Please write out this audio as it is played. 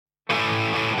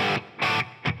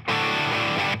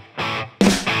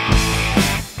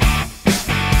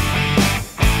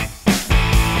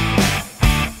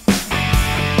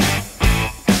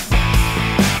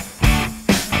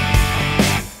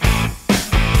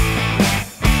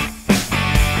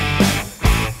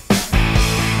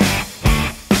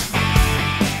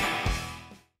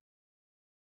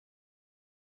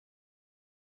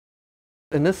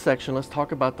In this section, let's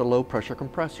talk about the low pressure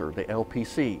compressor, the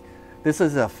LPC. This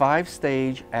is a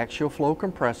 5-stage axial flow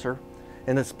compressor,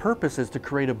 and its purpose is to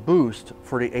create a boost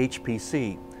for the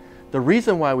HPC. The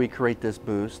reason why we create this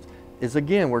boost is,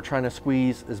 again, we're trying to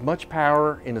squeeze as much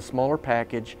power in a smaller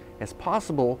package as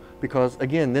possible because,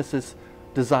 again, this is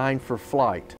designed for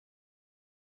flight.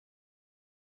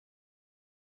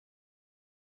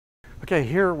 Okay,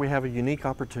 here we have a unique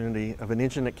opportunity of an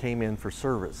engine that came in for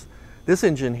service. This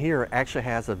engine here actually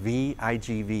has a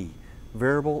VIGV,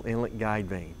 variable inlet guide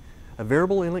vane. A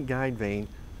variable inlet guide vane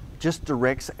just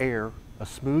directs air, a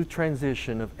smooth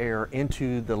transition of air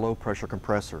into the low pressure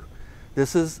compressor.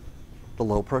 This is the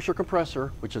low pressure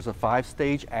compressor, which is a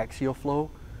 5-stage axial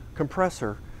flow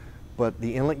compressor, but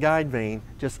the inlet guide vane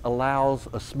just allows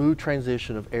a smooth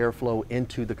transition of airflow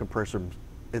into the compressor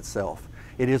itself.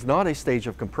 It is not a stage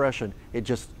of compression, it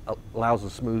just allows a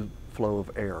smooth flow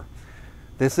of air.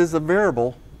 This is a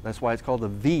variable, that's why it's called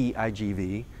the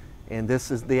VIGV, and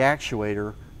this is the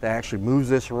actuator that actually moves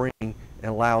this ring and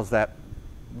allows that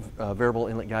variable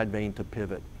inlet guide vane to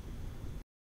pivot.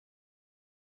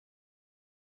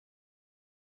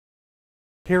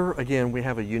 Here again we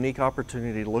have a unique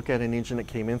opportunity to look at an engine that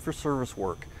came in for service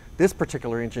work. This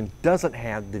particular engine doesn't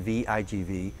have the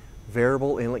VIGV,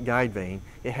 variable inlet guide vane.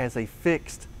 It has a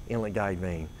fixed inlet guide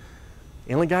vane.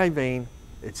 Inlet guide vane,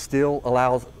 it still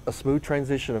allows a smooth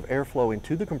transition of airflow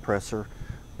into the compressor,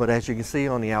 but as you can see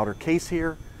on the outer case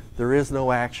here, there is no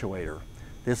actuator.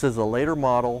 This is a later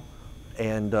model,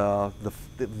 and the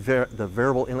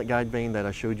variable inlet guide vane that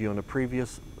I showed you on the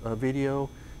previous video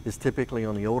is typically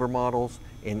on the older models,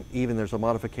 and even there's a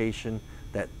modification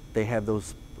that they have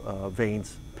those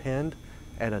vanes pinned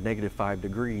at a -5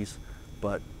 degrees,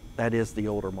 but that is the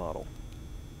older model.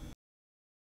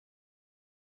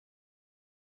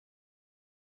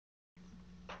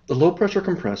 The low pressure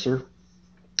compressor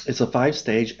is a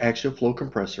 5-stage axial flow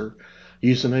compressor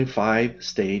using a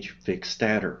 5-stage fixed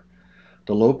stator.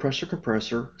 The low pressure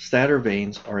compressor stator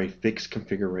vanes are a fixed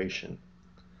configuration.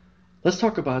 Let's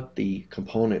talk about the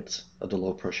components of the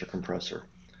low pressure compressor.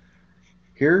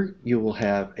 Here you will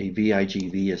have a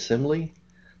VIGV assembly.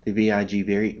 The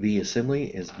VIGV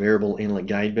assembly is variable inlet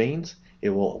guide vanes. It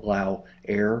will allow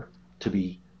air to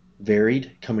be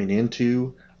varied coming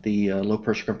into the low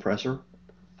pressure compressor,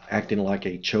 acting like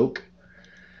a choke.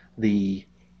 The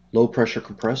low pressure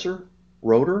compressor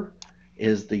rotor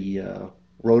is the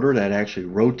rotor that actually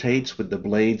rotates with the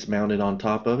blades mounted on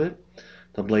top of it.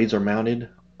 The blades are mounted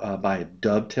by a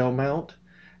dovetail mount,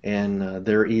 and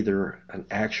they're either an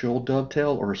axial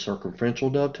dovetail or a circumferential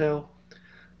dovetail.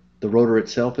 The rotor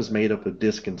itself is made up of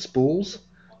disc and spools.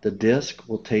 The disc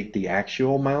will take the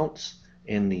axial mounts,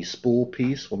 and the spool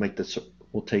piece will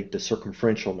take the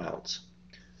circumferential mounts.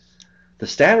 The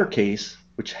stator case,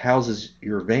 which houses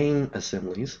your vane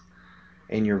assemblies,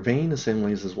 and your vane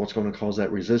assemblies is what's going to cause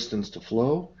that resistance to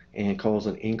flow and cause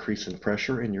an increase in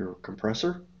pressure in your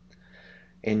compressor.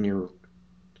 And your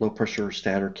low pressure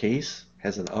stator case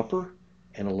has an upper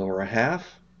and a lower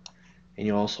half, and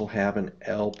you also have an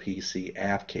LPC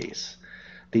aft case.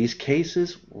 These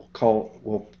cases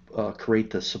will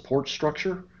create the support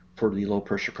structure for the low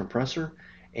pressure compressor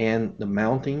and the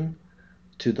mounting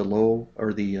to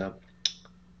the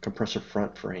compressor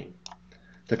front frame.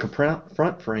 The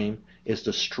front frame is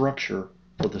the structure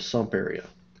for the sump area.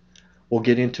 We'll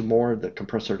get into more of the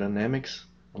compressor dynamics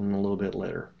a little bit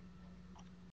later.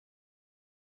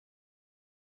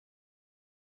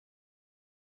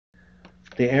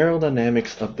 The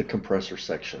aerodynamics of the compressor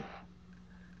section.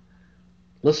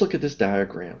 Let's look at this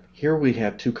diagram. Here we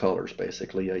have two colors,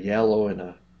 basically, a yellow and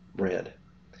a red.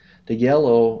 The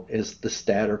yellow is the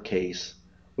stator case,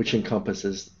 which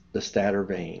encompasses the stator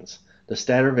vanes. The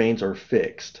stator vanes are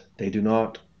fixed. They do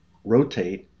not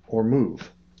rotate or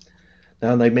move.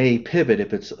 Now they may pivot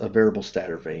if it's a variable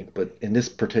stator vane, but in this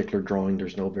particular drawing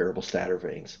there's no variable stator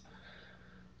vanes.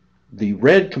 The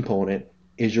red component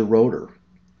is your rotor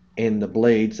and the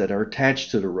blades that are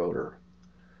attached to the rotor.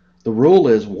 The rule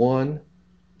is one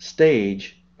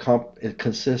stage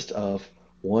consists of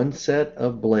one set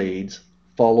of blades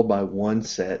followed by one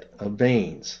set of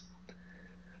vanes.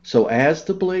 So as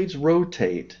the blades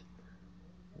rotate,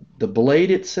 the blade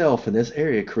itself in this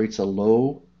area creates a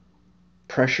low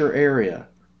pressure area.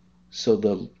 So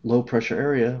the low pressure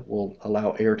area will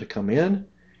allow air to come in,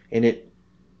 and it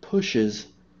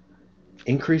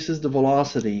increases the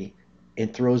velocity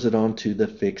and throws it onto the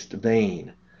fixed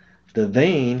vane. The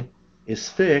vane is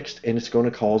fixed, and it's going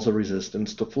to cause a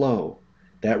resistance to flow.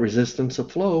 That resistance to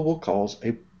flow will cause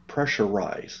a pressure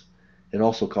rise. It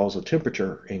also causes a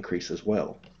temperature increase as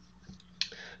well.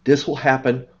 This will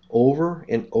happen over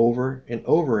and over and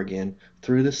over again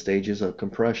through the stages of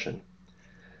compression.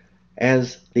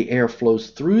 As the air flows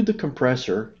through the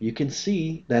compressor, you can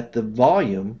see that the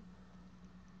volume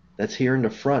that's here in the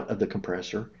front of the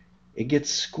compressor, it gets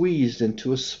squeezed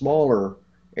into a smaller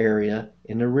area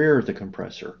in the rear of the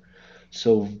compressor.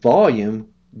 So volume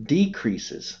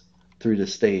decreases through the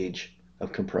stage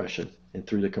of compression and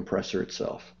through the compressor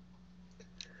itself.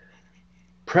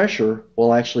 Pressure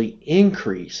will actually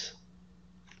increase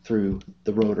through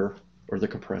the rotor or the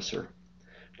compressor.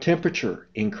 Temperature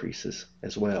increases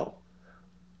as well.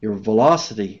 Your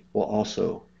velocity will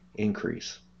also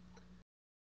increase.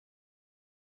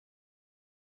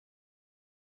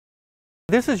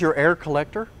 This is your air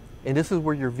collector, and this is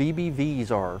where your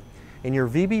VBVs are. And your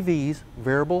VBVs,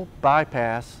 variable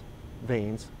bypass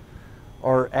vanes,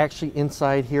 are actually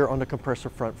inside here on the compressor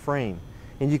front frame.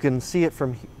 And you can see it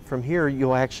from here.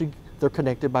 They're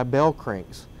connected by bell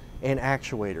cranks and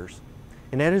actuators.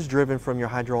 And that is driven from your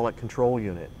hydraulic control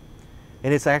unit.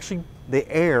 And it's actually the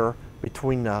air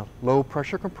between the low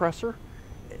pressure compressor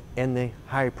and the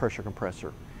high pressure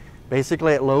compressor.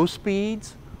 Basically at low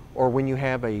speeds, or when you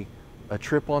have a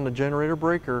trip on the generator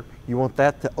breaker, you want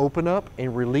that to open up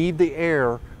and relieve the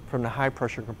air from the high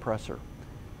pressure compressor.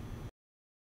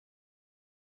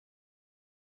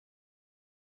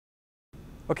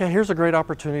 Okay, here's a great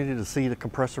opportunity to see the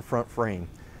compressor front frame.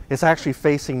 It's actually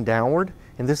facing downward,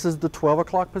 and this is the 12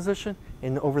 o'clock position,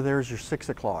 and over there is your 6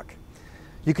 o'clock.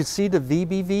 You can see the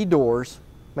VBV doors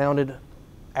mounted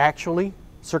actually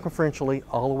circumferentially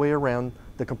all the way around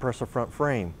the compressor front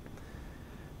frame.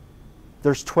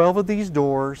 There's 12 of these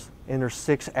doors, and there's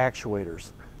 6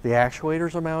 actuators. The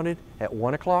actuators are mounted at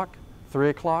 1 o'clock, 3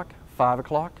 o'clock, 5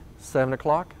 o'clock, 7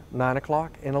 o'clock, 9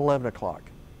 o'clock, and 11 o'clock.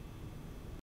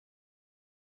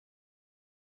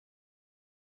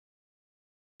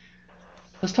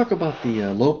 Let's talk about the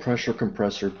low pressure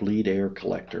compressor bleed air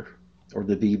collector, or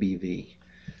the VBV.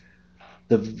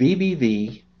 The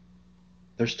VBV,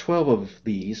 there's 12 of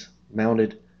these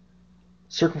mounted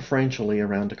circumferentially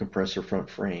around the compressor front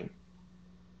frame.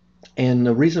 And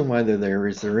the reason why they're there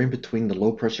is they're in between the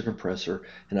low pressure compressor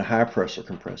and a high pressure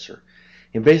compressor.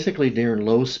 And basically during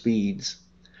low speeds,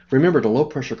 remember the low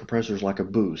pressure compressor is like a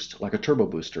boost, like a turbo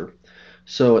booster.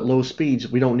 So at low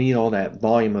speeds, we don't need all that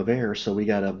volume of air, so we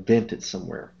got to vent it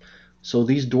somewhere. So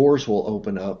these doors will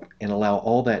open up and allow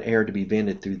all that air to be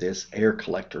vented through this air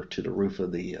collector to the roof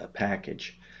of the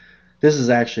package. This is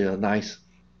actually a nice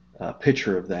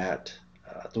picture of that,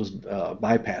 those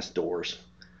bypass doors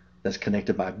that's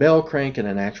connected by a bell crank and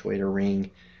an actuator ring,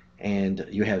 and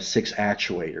you have 6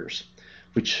 actuators,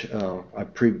 which I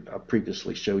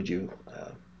previously showed you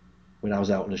when I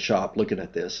was out in the shop looking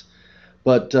at this.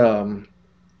 But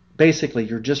basically,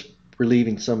 you're just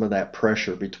relieving some of that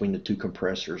pressure between the 2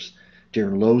 compressors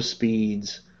during low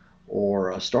speeds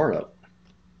or startup.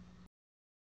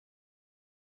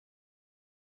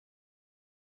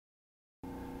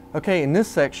 Okay, in this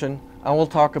section, I will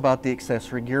talk about the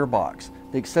accessory gearbox.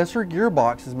 The accessory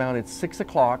gearbox is mounted 6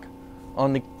 o'clock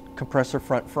on the compressor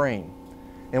front frame.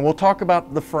 And we'll talk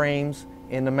about the frames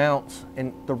and the mounts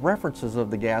and the references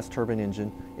of the gas turbine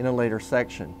engine in a later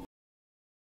section.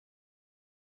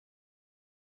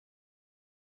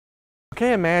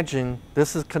 Okay, imagine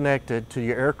this is connected to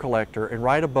your air collector, and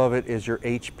right above it is your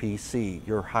HPC,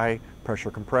 your high pressure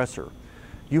compressor.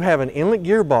 You have an inlet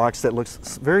gearbox that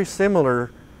looks very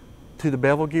similar to the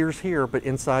bevel gears here, but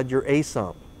inside your A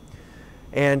sump.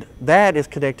 And that is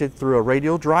connected through a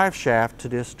radial drive shaft to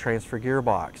this transfer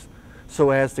gearbox.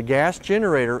 So as the gas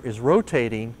generator is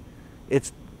rotating,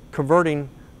 it's converting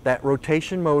that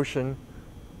rotation motion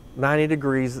 90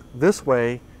 degrees this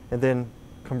way, and then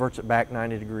converts it back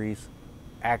 90 degrees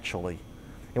actually.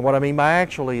 And what I mean by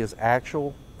actually is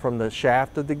actual from the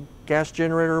shaft of the gas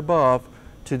generator above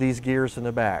to these gears in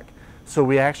the back. So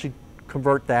we actually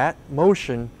convert that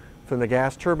motion from the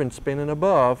gas turbine spinning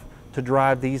above to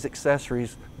drive these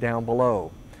accessories down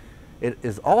below. It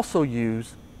is also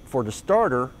used for the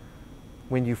starter.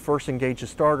 When you first engage the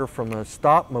starter from a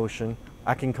stop motion,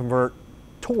 I can convert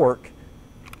torque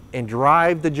and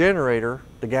drive the generator,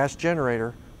 the gas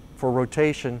generator, for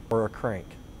rotation or a crank.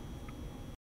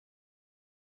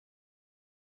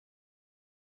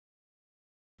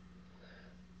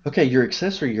 Okay, your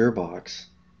accessory gearbox,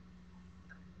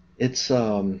 it's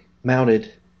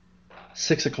mounted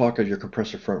 6 o'clock on your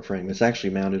compressor front frame. It's actually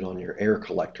mounted on your air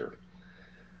collector.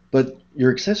 But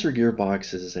your accessory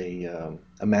gearbox is a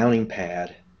mounting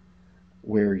pad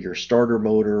where your starter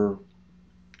motor,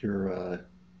 your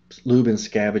lube and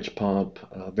scavenge pump,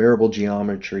 variable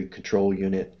geometry control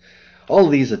unit, all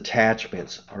of these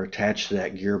attachments are attached to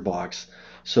that gearbox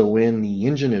So when the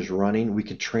engine is running, we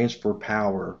can transfer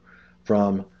power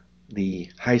from the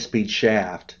high-speed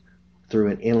shaft through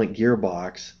an inlet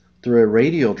gearbox, through a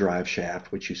radial drive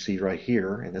shaft, which you see right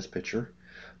here in this picture,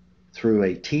 through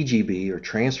a TGB or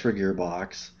transfer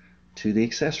gearbox to the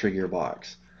accessory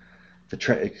gearbox.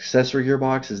 The accessory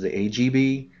gearbox is the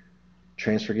AGB,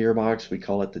 transfer gearbox, we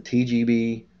call it the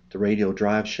TGB, the radial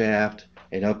drive shaft,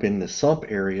 and up in the sump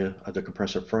area of the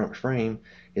compressor front frame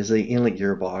is the inlet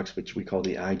gearbox, which we call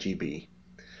the IGB.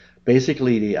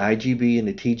 Basically, the IGB and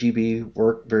the TGB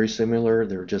work very similar.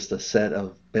 They're just a set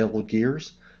of bevel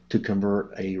gears to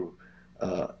convert a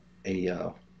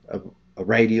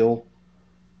radial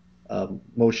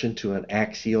motion to an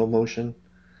axial motion.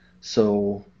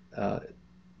 So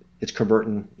it's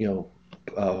converting,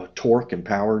 torque and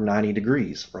power 90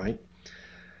 degrees, right?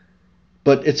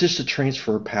 But it's just a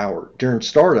transfer of power. During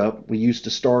startup, we use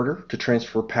the starter to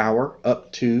transfer power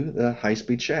up to the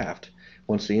high-speed shaft.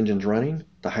 Once the engine's running,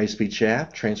 the high-speed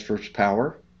shaft transfers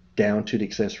power down to the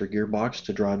accessory gearbox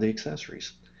to drive the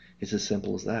accessories. It's as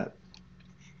simple as that.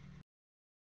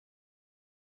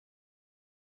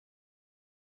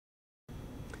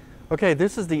 Okay,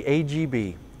 this is the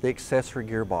AGB, the accessory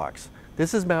gearbox.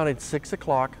 This is mounted 6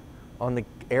 o'clock on the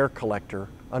air collector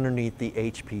underneath the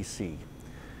HPC.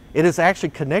 It is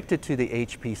actually connected to the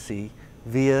HPC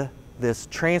via this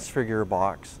transfer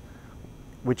gearbox,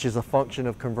 which is a function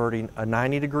of converting a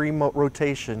 90-degree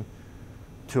rotation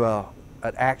to an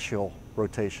axial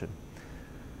rotation.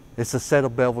 It's a set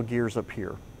of bevel gears up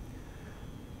here.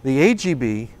 The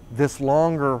AGB, this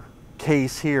longer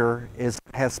case here,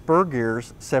 has spur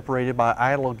gears separated by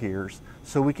idle gears,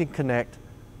 so we can connect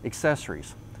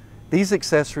accessories. These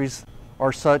accessories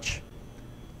are such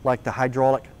like the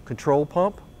hydraulic control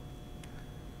pump,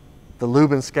 the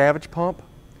lube and scavenge pump,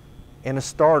 and a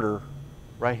starter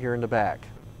right here in the back.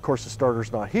 Of course, the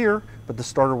starter's not here, but the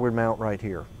starter would mount right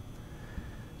here.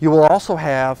 You will also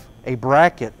have a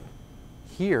bracket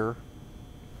here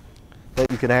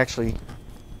that you can actually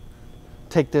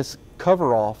take this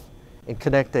cover off and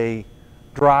connect a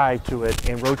drive to it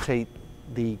and rotate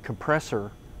the compressor,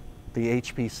 the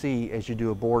HPC, as you do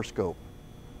a bore scope.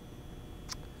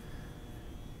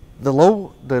 The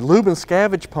lube and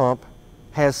scavenge pump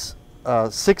has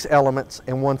 6 elements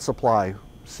and 1 supply.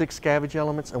 6 scavenge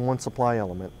elements and 1 supply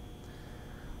element.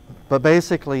 But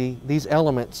basically, these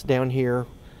elements down here,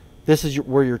 this is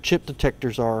where your chip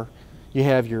detectors are. You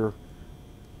have your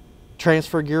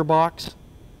transfer gearbox,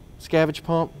 scavenge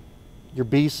pump, your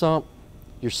B sump,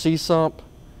 your C sump.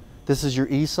 This is your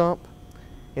E sump.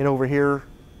 And over here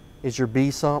is your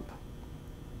B sump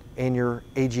and your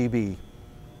AGB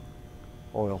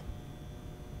oil.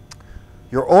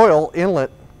 Your oil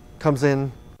inlet comes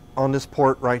in on this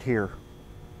port right here.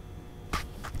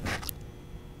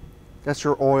 That's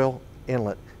your oil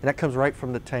inlet, and that comes right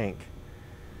from the tank.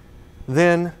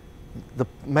 Then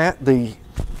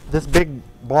this big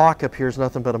block up here is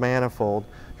nothing but a manifold.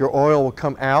 Your oil will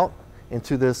come out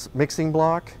into this mixing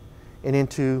block and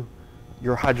into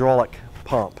your hydraulic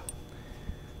pump.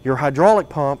 Your hydraulic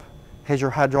pump has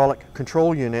your hydraulic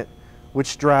control unit,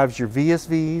 which drives your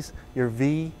VSVs, your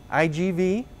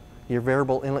VIGV, your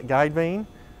variable inlet guide vane,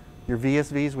 your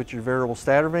VSVs, which are your variable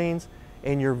stator vanes,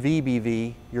 and your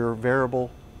VBV, your variable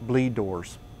bleed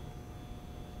doors.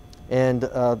 And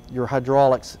your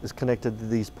hydraulics is connected to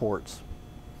these ports.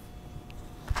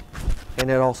 And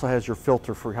it also has your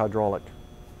filter for hydraulic.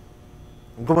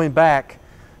 Going back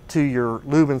to your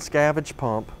lube and scavenge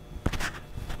pump,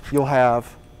 you'll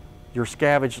have your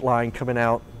scavenge line coming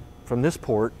out from this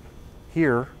port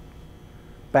here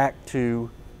back to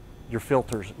your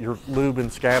filters, your lube and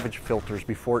scavenge filters,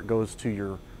 before it goes to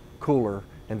your cooler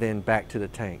and then back to the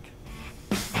tank.